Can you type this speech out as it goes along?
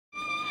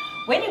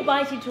When you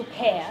bite into a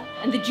pear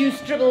and the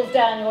juice dribbles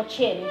down your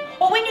chin,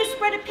 or when you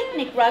spread a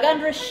picnic rug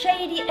under a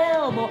shady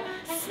elm, or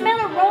smell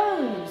a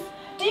rose,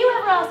 do you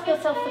ever ask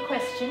yourself the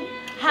question,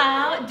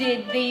 how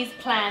did these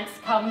plants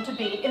come to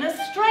be in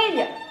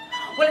Australia?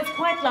 Well, it's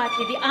quite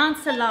likely the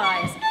answer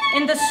lies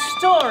in the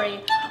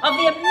story of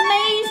the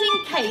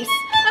amazing case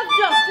of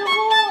Dr.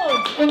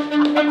 Ward.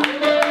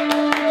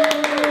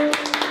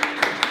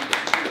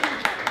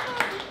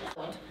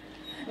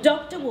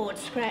 Dr. Ward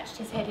scratched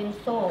his head in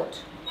thought.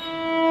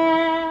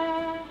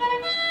 I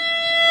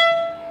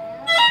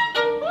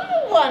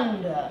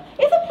wonder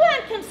if a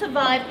plant can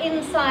survive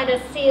inside a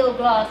sealed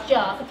glass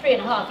jar for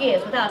 3.5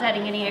 years without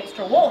adding any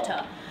extra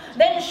water,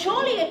 then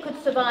surely it could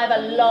survive a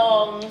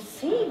long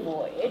sea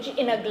voyage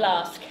in a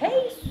glass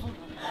case.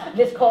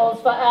 This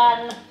calls for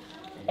an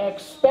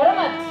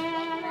experiment.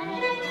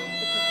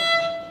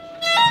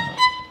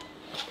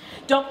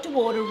 Dr.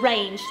 Ward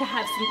arranged to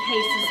have some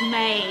cases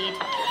made.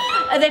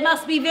 They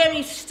must be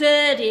very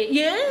sturdy.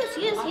 Yes.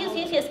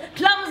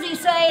 Clumsy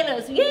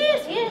sailors.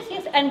 Yes.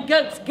 And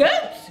goats.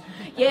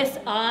 Yes,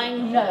 I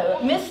know.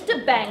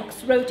 Mr.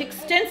 Banks wrote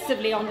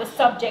extensively on the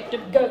subject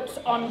of goats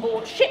on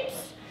board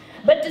ships.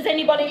 But does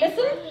anybody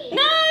listen?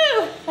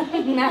 No!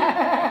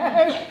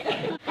 No.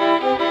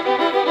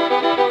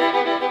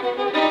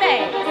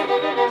 May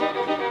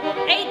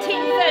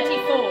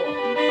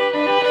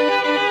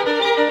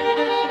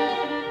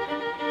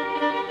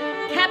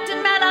 1834.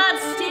 Captain Mallard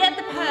steered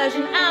the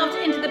Persian out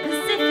into the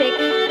Pacific.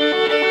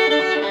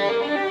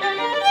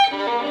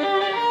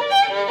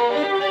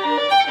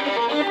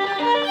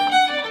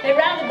 They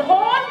rounded the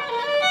Horn.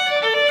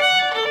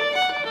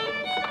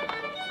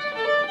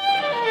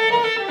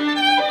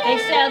 They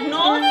sailed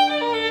north,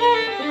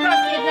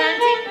 across the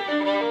Atlantic.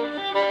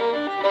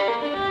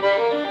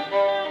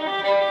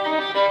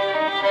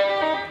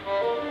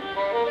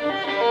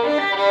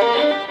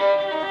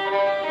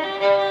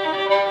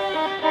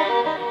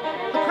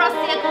 Across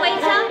the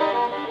equator.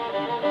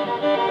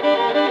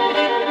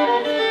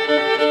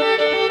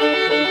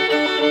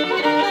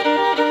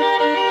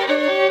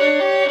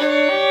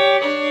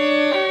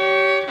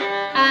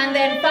 And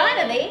then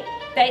finally,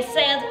 they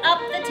sailed up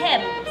the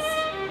Thames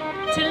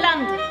to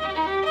London,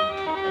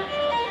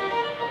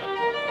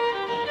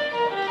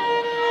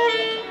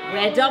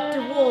 where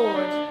Dr.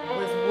 Ward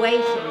was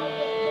waiting.